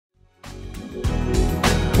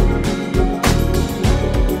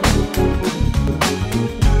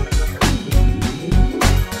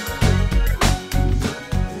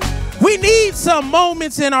some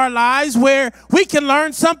moments in our lives where we can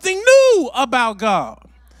learn something new about God.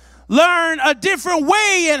 Learn a different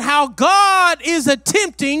way in how God is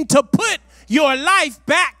attempting to put your life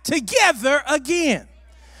back together again.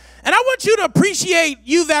 And I want you to appreciate,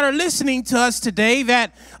 you that are listening to us today,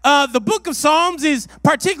 that the book of Psalms is,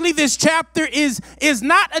 particularly this chapter, is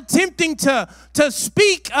not attempting to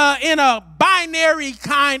speak in a binary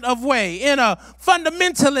kind of way, in a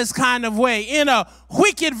fundamentalist kind of way, in a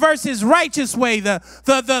wicked versus righteous way.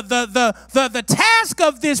 The task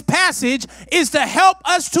of this passage is to help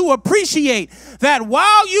us to appreciate that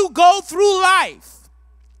while you go through life,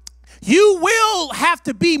 you will have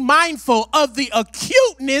to be mindful of the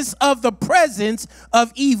acuteness of the presence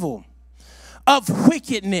of evil, of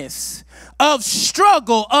wickedness, of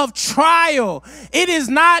struggle, of trial. It is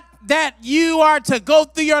not that you are to go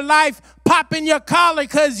through your life popping your collar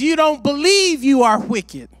because you don't believe you are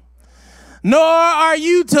wicked. Nor are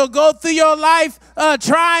you to go through your life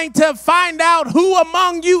trying to find out who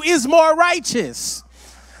among you is more righteous.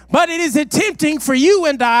 But it is attempting for you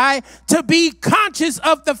and I to be conscious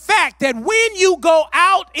of the fact that when you go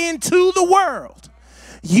out into the world,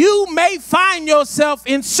 you may find yourself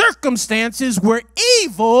in circumstances where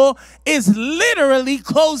evil is literally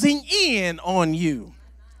closing in on you.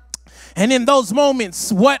 And in those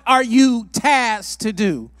moments, what are you tasked to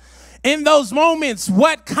do? In those moments,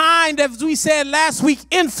 what kind of, as we said last week,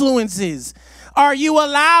 influences are you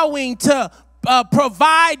allowing to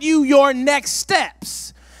provide you your next steps?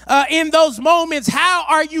 In those moments, how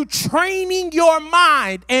are you training your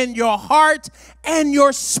mind and your heart and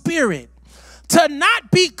your spirit to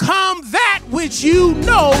not become that which you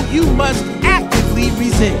know you must actively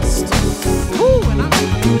resist?